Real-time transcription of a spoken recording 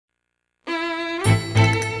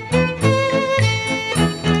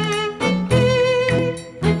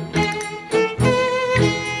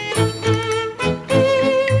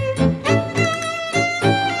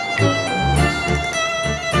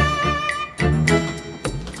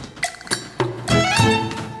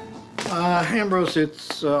Ambrose,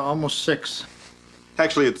 it's almost 6.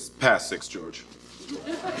 Actually, it's past 6, George.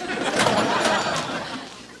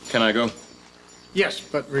 Can I go? Yes,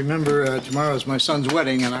 but remember, tomorrow is my son's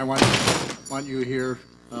wedding, and I want you here.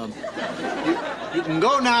 You can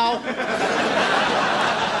go now.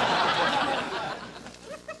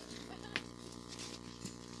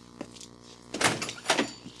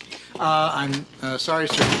 I'm sorry,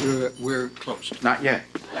 sir. We're closed. Not yet.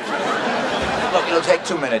 Look, it'll take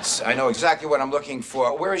 2 minutes. I know exactly what I'm looking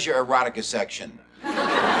for. Where is your erotica section?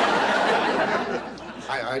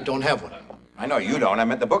 I don't have one. I know you don't.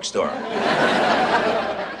 I'm at the bookstore.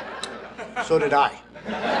 So did I.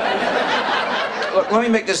 Look, let me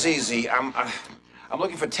make this easy. I'm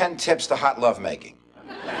looking for 10 tips to hot lovemaking.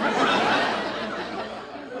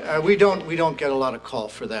 We don't get a lot of call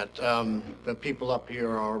for that. The people up here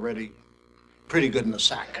are already pretty good in the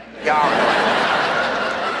sack. Yeah, all right.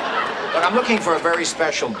 Look, I'm looking for a very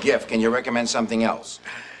special gift. Can you recommend something else?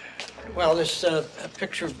 Well, this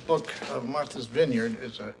picture book of Martha's Vineyard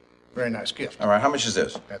is a very nice gift. All right, how much is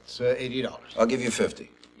this? That's $80. I'll give you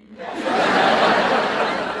 50.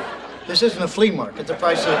 This isn't a flea market. The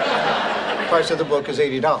price of the book is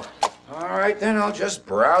 $80. All right, then I'll just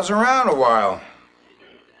browse around a while.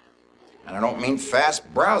 And I don't mean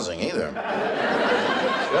fast browsing either.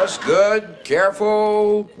 Just good,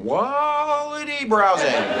 careful, quality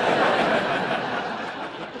browsing.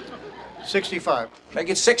 65. Make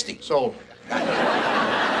it 60. Sold.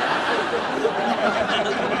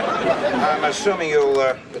 I'm assuming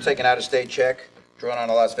you'll take an out-of-state check, drawn on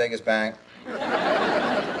a Las Vegas bank.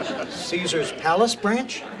 Caesar's Palace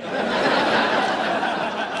branch?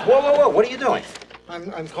 Whoa, whoa, whoa, what are you doing?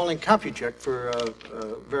 I'm calling CompuCheck for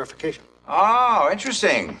verification. Oh,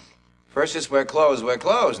 interesting. First it's we're closed.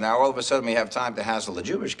 Now all of a sudden we have time to hassle the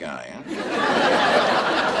Jewish guy, huh?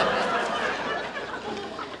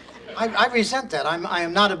 I resent that. I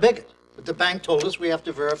am not a bigot. But the bank told us we have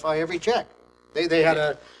to verify every check. They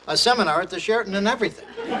had a seminar at the Sheraton and everything.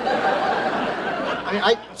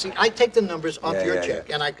 I take the numbers off your check,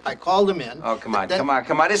 and I call them in. Oh, come on.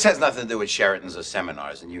 This has nothing to do with Sheratons or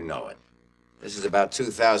seminars, and you know it. This is about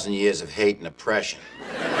 2,000 years of hate and oppression.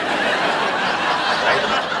 Right?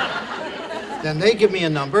 Then they give me a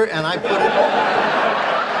number, and I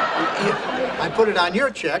put it on your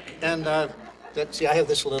check, and see, I have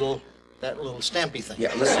that little stampy thing.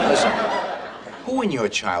 Yeah, listen. Who in your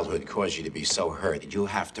childhood caused you to be so hurt that you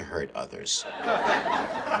have to hurt others?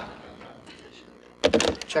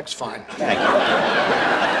 Check's fine. Thank you.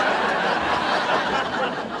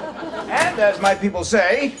 And as my people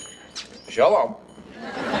say, shalom.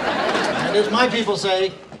 And as my people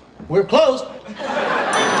say, we're closed.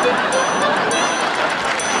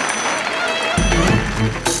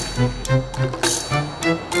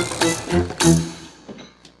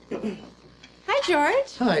 Hi,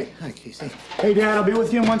 George. Hi, Casey. Hey, Dad, I'll be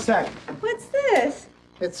with you in 1 sec. What's this?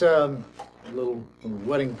 It's a little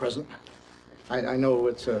wedding present. I know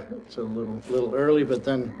it's a little early, but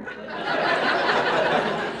then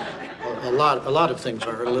a lot of things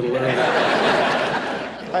are a little early.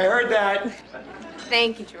 I heard that.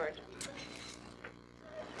 Thank you, George.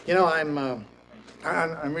 You know, I'm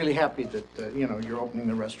really happy that you're opening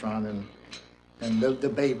the restaurant and the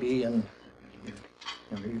baby and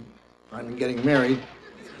you finally getting married.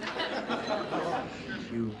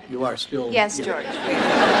 You are still. Yes, George.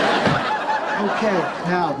 Okay,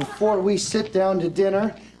 now, before we sit down to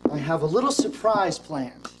dinner, I have a little surprise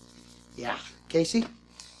planned. Yeah, Casey?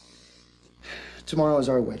 Tomorrow is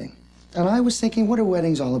our wedding. And I was thinking, what are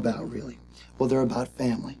weddings all about, really? Well, they're about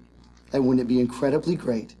family. And wouldn't it be incredibly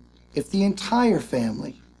great if the entire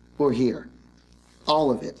family were here?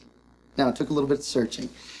 All of it. Now, it took a little bit of searching,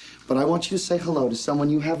 but I want you to say hello to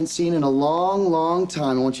someone you haven't seen in a long, long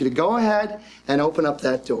time. I want you to go ahead and open up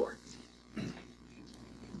that door.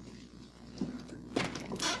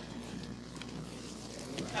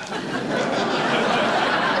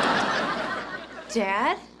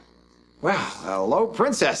 Dad? Well, hello,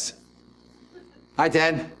 Princess. Hi,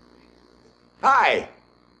 Dad. Hi,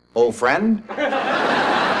 old friend.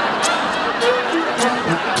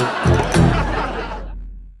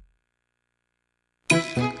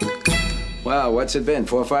 Well, what's it been?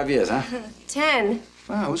 4 or 5 years, huh? 10.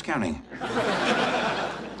 Well, who's counting?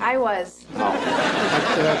 I was.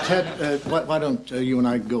 Ted, why don't you and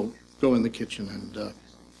I go in the kitchen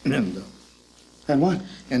and what?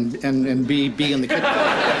 And be in the kitchen.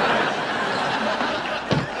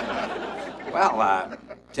 Well,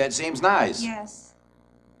 Ted seems nice. Yes.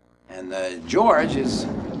 And George is a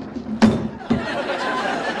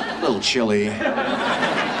little chilly.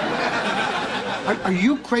 Are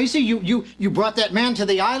you crazy? You brought that man to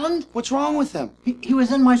the island? What's wrong with him? He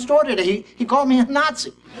was in my store today. He called me a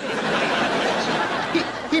Nazi.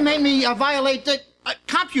 He made me violate the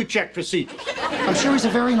CompuCheck procedures. I'm sure he's a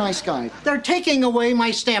very nice guy. They're taking away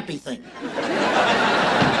my Stampy thing.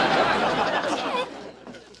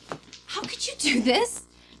 How could you do this?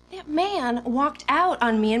 That man walked out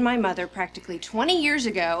on me and my mother practically 20 years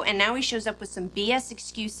ago, and now he shows up with some BS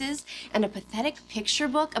excuses and a pathetic picture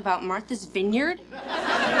book about Martha's Vineyard.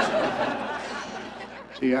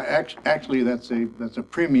 See, actually, that's a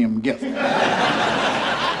premium gift.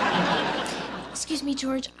 Excuse me,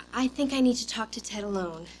 George. I think I need to talk to Ted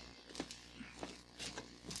alone.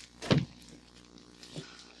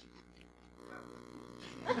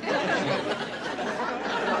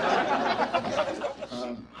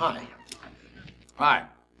 Hi. Hi.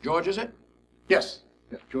 George, is it? Yes.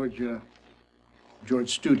 Yeah, George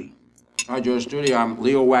Studi. Hi, George Studi. I'm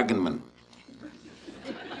Leo Wagenman.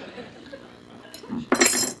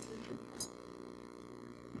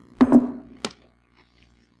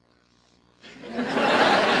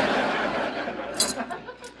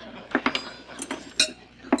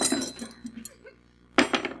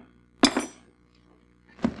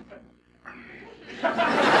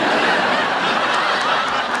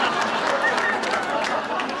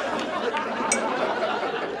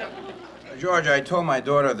 George, I told my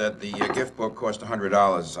daughter that the gift book cost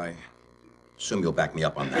 $100. I assume you'll back me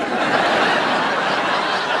up on that.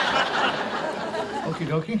 Okie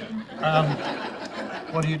dokie.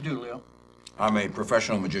 What do you do, Leo? I'm a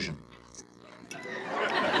professional magician.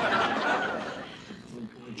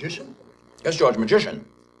 Magician? Yes, George, magician.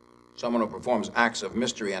 Someone who performs acts of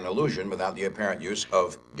mystery and illusion without the apparent use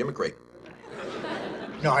of gimmickry.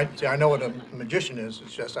 No, I know what a magician is.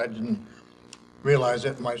 It's just I didn't realize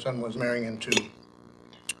that my son was marrying into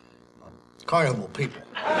carnival people. Is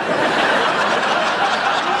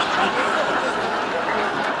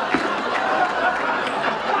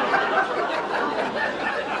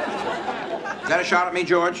that a shot at me,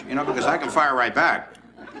 George? You know, because I can fire right back.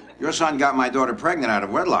 Your son got my daughter pregnant out of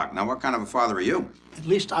wedlock. Now, what kind of a father are you? At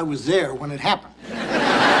least I was there when it happened.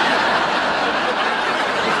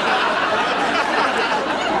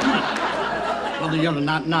 Well, you know,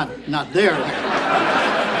 not there.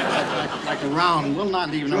 Like around. Well,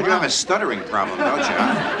 not even George, around. you have a stuttering problem, don't you?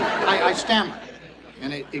 Huh? I stammer.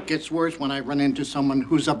 And it gets worse when I run into someone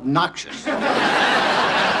who's obnoxious. All right,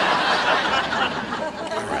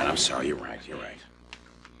 I'm sorry. You're right.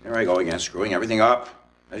 Here I go again, screwing everything up,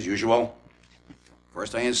 as usual.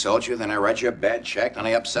 First I insult you, then I write you a bad check, then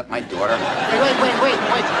I upset my daughter. Wait.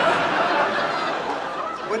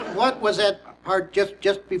 What was that part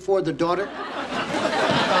just before the daughter?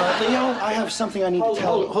 Leo, I have something I need to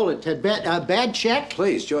tell you. Hold it, Ted. Bad check?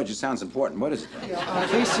 Please, George, it sounds important. What is it?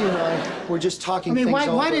 Casey and I were just talking I mean, things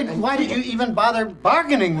over. why did you even bother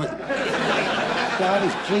bargaining with me?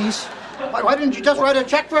 Daddy, please. Why didn't you just write a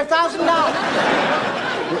check for $1,000?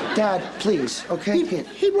 Dad, please, okay?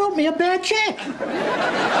 He wrote me a bad check.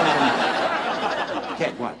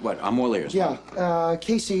 Ted, what? I'm all ears. Yeah,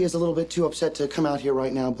 Casey is a little bit too upset to come out here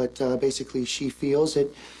right now, but basically she feels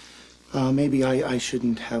that maybe I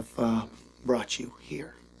shouldn't have brought you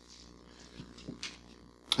here.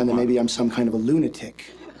 And then maybe I'm some kind of a lunatic.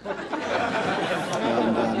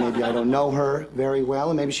 And maybe I don't know her very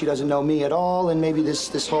well, and maybe she doesn't know me at all, and maybe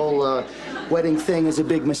this whole wedding thing is a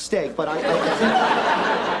big mistake. But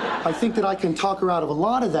I think that I can talk her out of a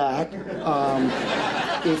lot of that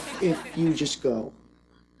if you just go.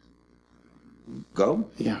 Go?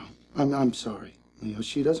 Yeah, I'm sorry. You know,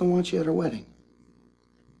 she doesn't want you at her wedding.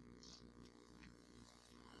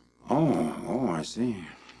 Oh, I see.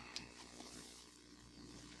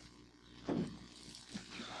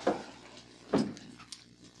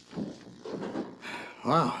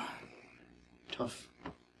 Wow. Tough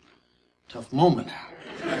moment.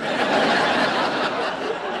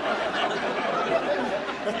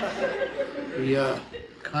 The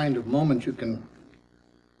kind of moment you can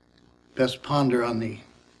best ponder on the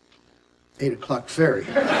 8 o'clock ferry.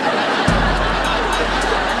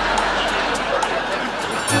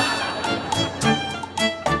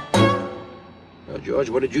 Well, George,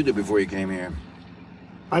 what did you do before you came here?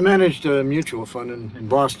 I managed a mutual fund in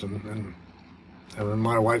Boston, and when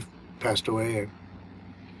my wife passed away,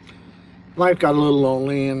 life got a little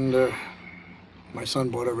lonely, and my son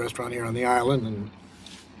bought a restaurant here on the island, and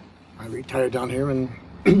I retired down here and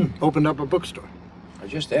opened up a bookstore. I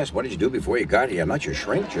just asked, what did you do before you got here? I'm not your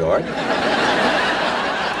shrink, George.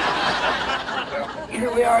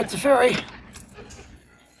 Here we are at the ferry.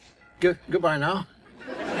 Goodbye now.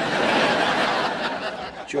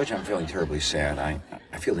 George, I'm feeling terribly sad. I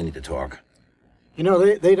feel the need to talk. You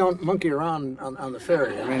know, they don't monkey around on the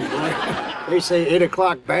ferry. I mean, they say 8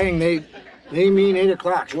 o'clock, bang, they mean 8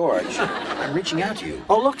 o'clock. George, I'm reaching out to you.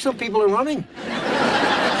 Oh, look, some people are running.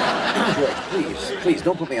 George, please,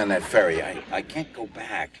 don't put me on that ferry. I can't go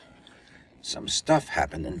back. Some stuff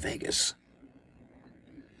happened in Vegas.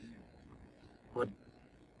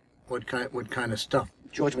 What kind of stuff?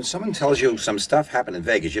 George, when someone tells you some stuff happened in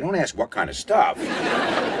Vegas, you don't ask what kind of stuff.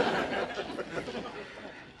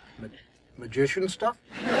 Magician stuff?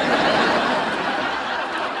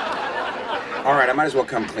 All right, I might as well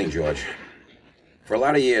come clean, George. For a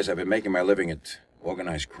lot of years, I've been making my living at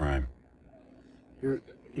organized crime.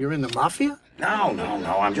 You're in the mafia? No.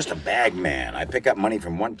 I'm just a bag man. I pick up money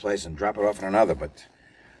from one place and drop it off in another, but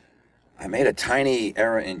I made a tiny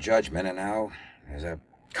error in judgment, and now there's a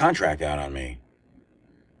contract out on me.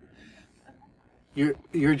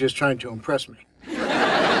 You're just trying to impress me.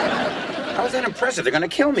 How is that impressive? They're gonna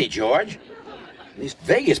kill me, George. These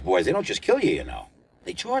Vegas boys, they don't just kill you, you know.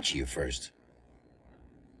 They torture you first.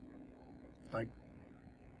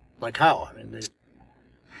 Like how? I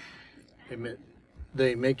mean,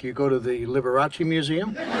 they make you go to the Liberace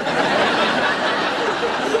Museum?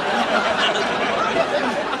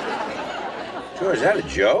 George, is that a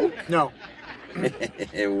joke? No.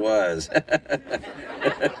 It was.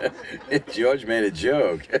 George made a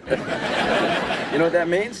joke. You know what that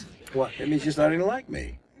means? What? It means you're starting to like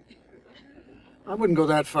me. I wouldn't go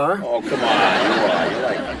that far. Oh, come on. You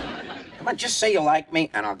like me. Come on, just say you like me,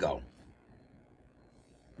 and I'll go.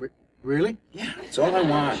 Really? Yeah, that's all I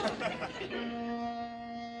want.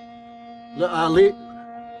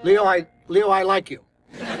 Leo, I like you.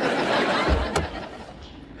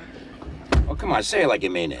 Oh, come on, say it like you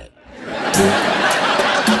mean it.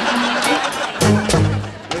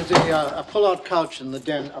 There's a pull-out couch in the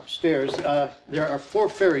den upstairs. There are 4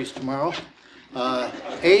 ferries tomorrow.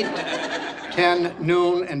 8, 10,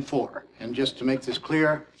 noon, and 4. And just to make this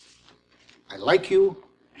clear, I like you.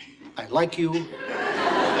 I like you.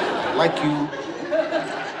 I like you.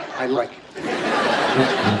 I like you.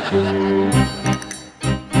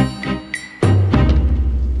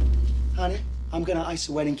 Honey, I'm gonna ice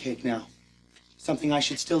a wedding cake now. Something I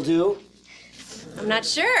should still do? I'm not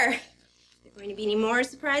sure. Are there going to be any more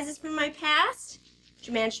surprises from my past? Did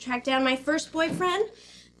you manage to track down my first boyfriend?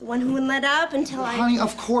 The one who wouldn't let up until I... Honey,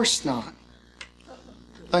 of course not.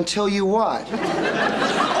 Until you what?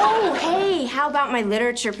 Oh, hey, how about my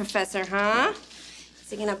literature professor, huh? Is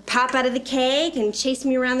he gonna pop out of the cake and chase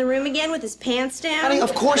me around the room again with his pants down? Honey,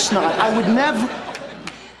 of course not. I would never...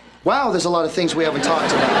 Wow, there's a lot of things we haven't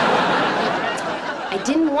talked about. I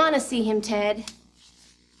didn't want to see him, Ted.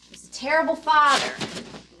 He was a terrible father.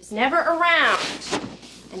 He was never around.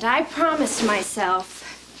 And I promised myself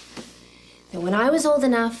that when I was old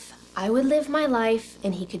enough, I would live my life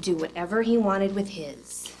and he could do whatever he wanted with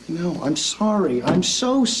his. No, I'm sorry. I'm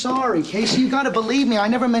so sorry, Casey. You gotta believe me. I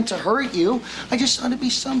never meant to hurt you. I just thought it'd be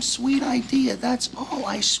some sweet idea. That's all,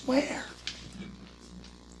 I swear.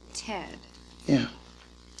 Ted. Yeah.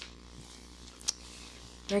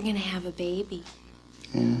 We're gonna have a baby.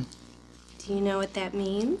 Yeah. Do you know what that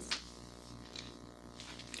means?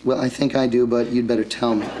 Well, I think I do, but you'd better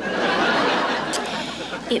tell me.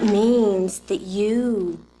 It means that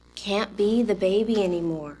you can't be the baby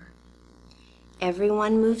anymore.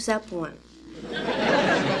 Everyone moves up one.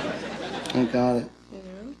 I got it.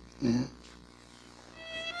 Yeah.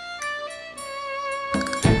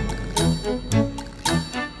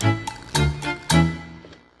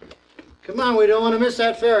 Come on, we don't want to miss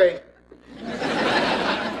that ferry.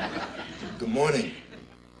 Good morning.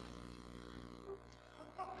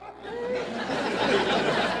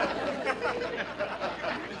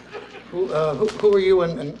 Who are you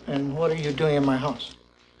and what are you doing in my house?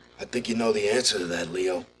 I think you know the answer to that,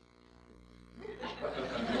 Leo.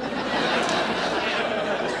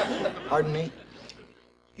 Pardon me?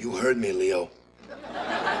 You heard me, Leo.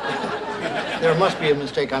 There must be a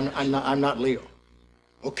mistake. I'm not Leo.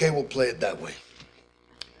 Okay, we'll play it that way.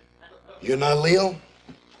 You're not Leo,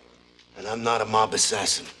 and I'm not a mob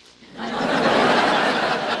assassin.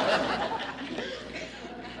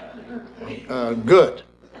 Good.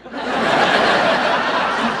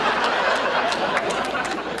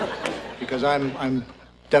 Because I'm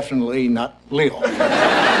definitely not Leo.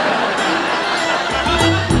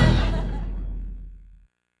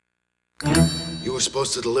 You were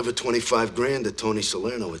supposed to deliver 25 grand to Tony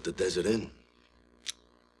Salerno at the Desert Inn.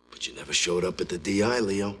 But you never showed up at the DI,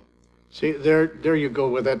 Leo. See, there you go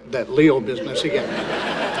with that Leo business again.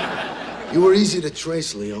 You were easy to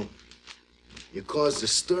trace, Leo. You caused a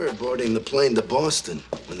stir boarding the plane to Boston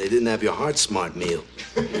when they didn't have your Heart Smart meal.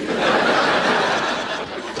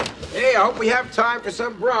 Hey, Hey, I hope we have time for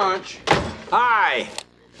some brunch. Hi,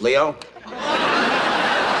 Leo.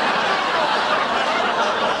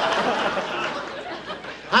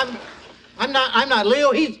 I'm not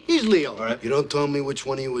Leo. He's Leo. All right. If you don't tell me which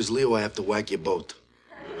one of you is Leo, I have to whack you both.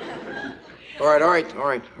 All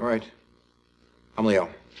right. I'm Leo.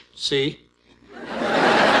 See? I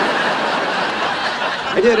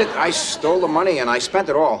did it. I stole the money and I spent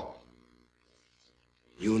it all.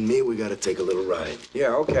 You and me, we gotta take a little ride.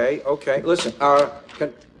 Yeah, okay. Listen,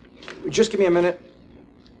 just give me a minute.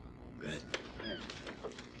 Go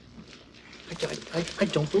ahead. I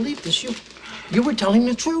don't believe this. You were telling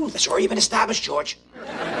the truth. It's already been established, George.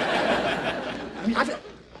 I mean, I've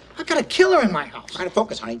got a killer in my house. Try to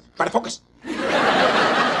focus, honey. Try to focus.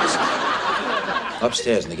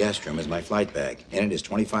 Upstairs in the guest room is my flight bag. In it is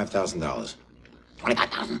 $25,000.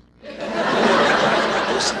 $25,000?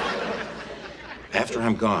 Listen. After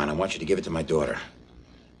I'm gone, I want you to give it to my daughter.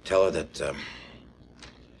 Tell her that,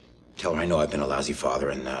 tell her I know I've been a lousy father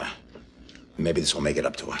and, maybe this will make it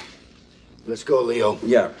up to her. Let's go, Leo.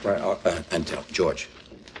 Yeah, right. And tell George.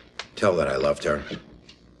 Tell her that I loved her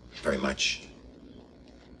very much.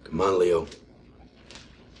 Come on, Leo.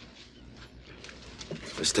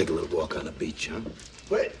 Let's take a little walk on the beach, huh?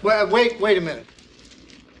 Wait a minute.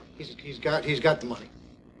 He's got the money.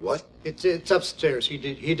 What? It's upstairs. He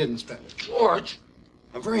didn't spend it. George,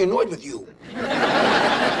 I'm very annoyed with you.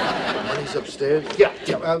 Money's upstairs? Yeah.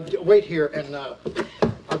 Wait here and I'll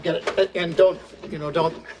get it. And don't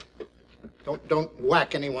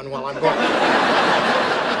whack anyone while I'm gone.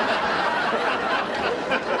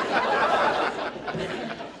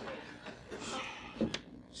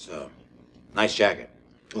 So, nice jacket.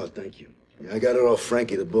 Oh, thank you. Yeah, I got it off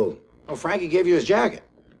Frankie the Bull. Oh, Frankie gave you his jacket.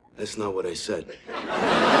 That's not what I said.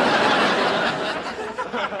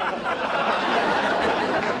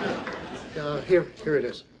 Here it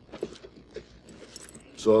is.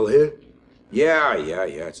 It's all here? Yeah,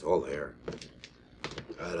 it's all there.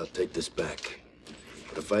 All right, I'll take this back.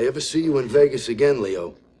 But if I ever see you in Vegas again,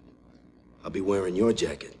 Leo, I'll be wearing your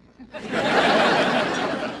jacket.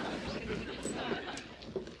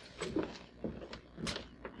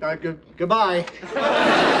 Goodbye.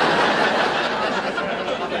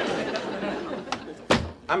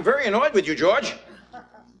 I'm very annoyed with you, George.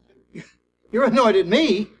 You're annoyed at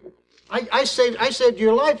me. I saved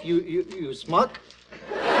your life, you schmuck.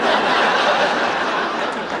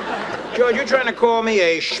 George, you trying to call me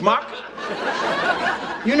a schmuck?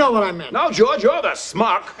 You know what I meant. No, George, you're the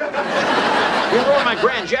smuck. You ruined my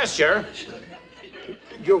grand gesture.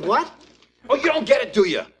 You're what? Oh, you don't get it, do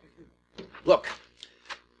you? Look,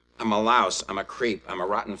 I'm a louse, I'm a creep, I'm a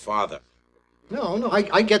rotten father. No,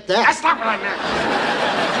 I get that. That's not what I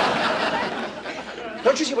meant.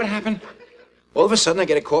 Don't you see what happened? All of a sudden, I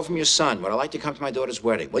get a call from your son. Would I like to come to my daughter's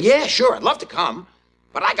wedding? Well, yeah, sure, I'd love to come,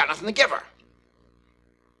 but I got nothing to give her.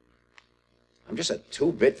 I'm just a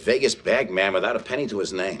two-bit Vegas bag man without a penny to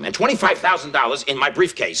his name, and $25,000 in my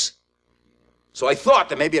briefcase. So I thought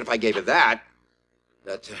that maybe if I gave her that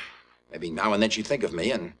maybe now and then she'd think of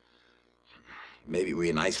me, and maybe it would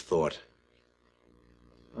be a nice thought.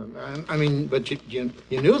 I mean, but you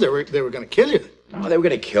knew they were going to kill you. Oh, they were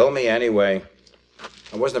going to kill me anyway.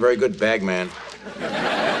 I wasn't a very good bag man.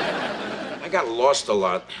 I got lost a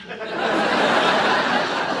lot.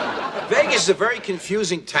 Vegas is a very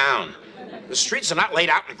confusing town. The streets are not laid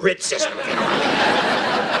out in a grid system.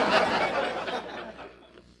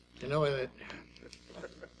 You know,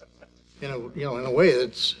 in a way,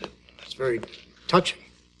 it's very touching.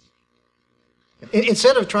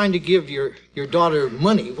 Instead of trying to give your daughter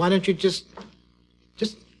money, why don't you just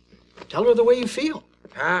tell her the way you feel?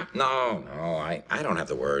 Huh? No, I don't have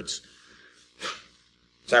the words.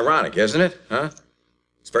 It's ironic, isn't it? Huh?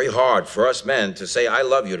 It's very hard for us men to say I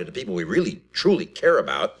love you to the people we really, truly care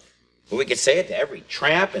about. But we could say it to every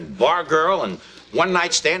tramp and bar girl and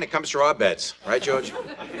one-night stand that comes through our beds. Right, George?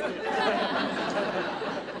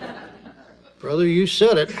 Brother, you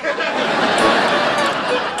said it.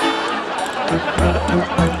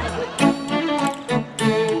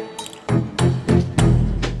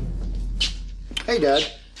 Hey,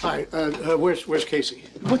 Dad. Hi. Where's Casey?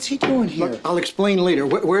 What's he doing here? Look, I'll explain later.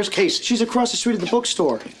 Where's Casey? She's across the street at the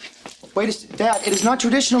bookstore. Dad, it is not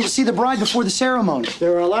traditional to see the bride before the ceremony.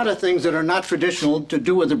 There are a lot of things that are not traditional to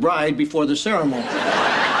do with the bride before the ceremony.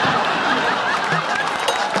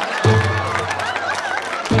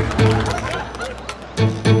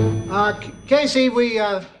 Casey, we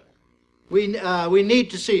need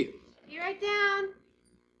to see you. Be right down.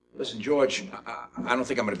 Listen, George, I don't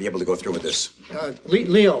think I'm going to be able to go through with this.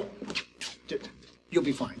 Leo, you'll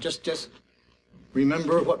be fine. Just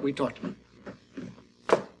remember what we talked about.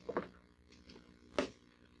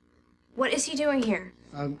 What is he doing here?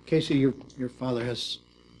 Casey, your father has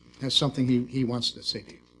something he wants to say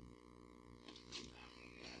to you.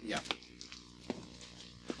 Yeah.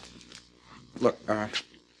 Look,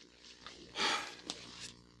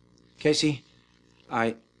 Casey,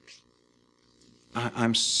 I'm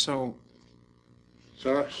so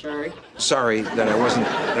Sorry? sorry that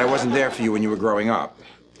I wasn't there for you when you were growing up,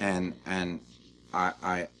 and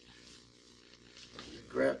I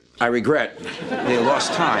regret the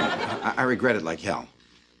lost time. I regret it like hell.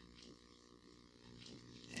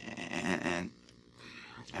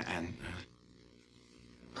 And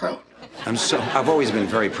Proud. I've always been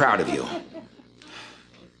very proud of you,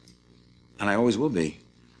 and I always will be.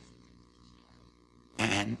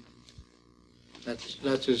 And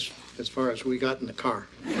That's as far as we got in the car.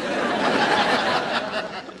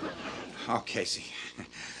 oh, Casey,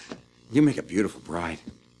 you make a beautiful bride.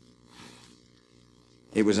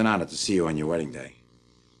 It was an honor to see you on your wedding day.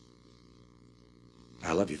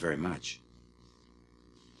 I love you very much.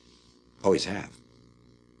 Always have.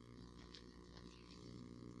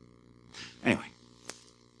 Anyway,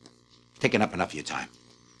 taking up enough of your time.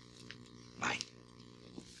 Bye.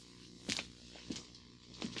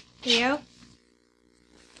 Theo?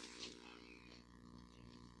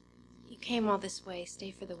 You came all this way.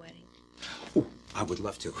 Stay for the wedding. Ooh, I would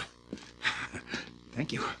love to.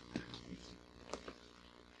 Thank you.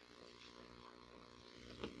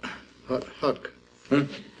 Hug.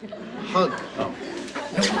 Hug. Oh.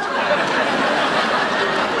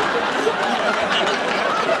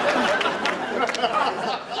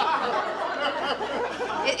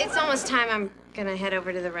 It's almost time. I'm gonna head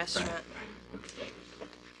over to the restaurant.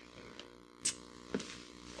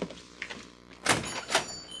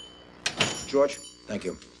 George, thank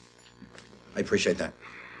you. I appreciate that.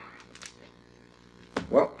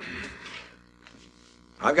 Well,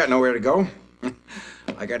 I've got nowhere to go.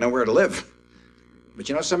 I got nowhere to live. But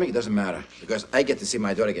you know something? It doesn't matter, because I get to see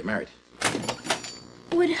my daughter get married.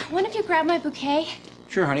 Would one of you grab my bouquet?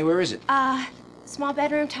 Sure, honey. Where is it? Small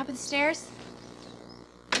bedroom, top of the stairs.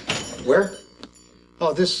 Where?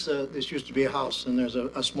 Oh, this used to be a house, and there's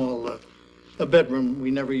a small a bedroom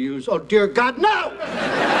we never use. Oh, dear God, no!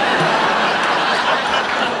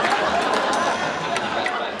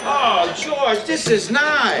 Oh, George, this is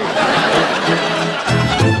nice.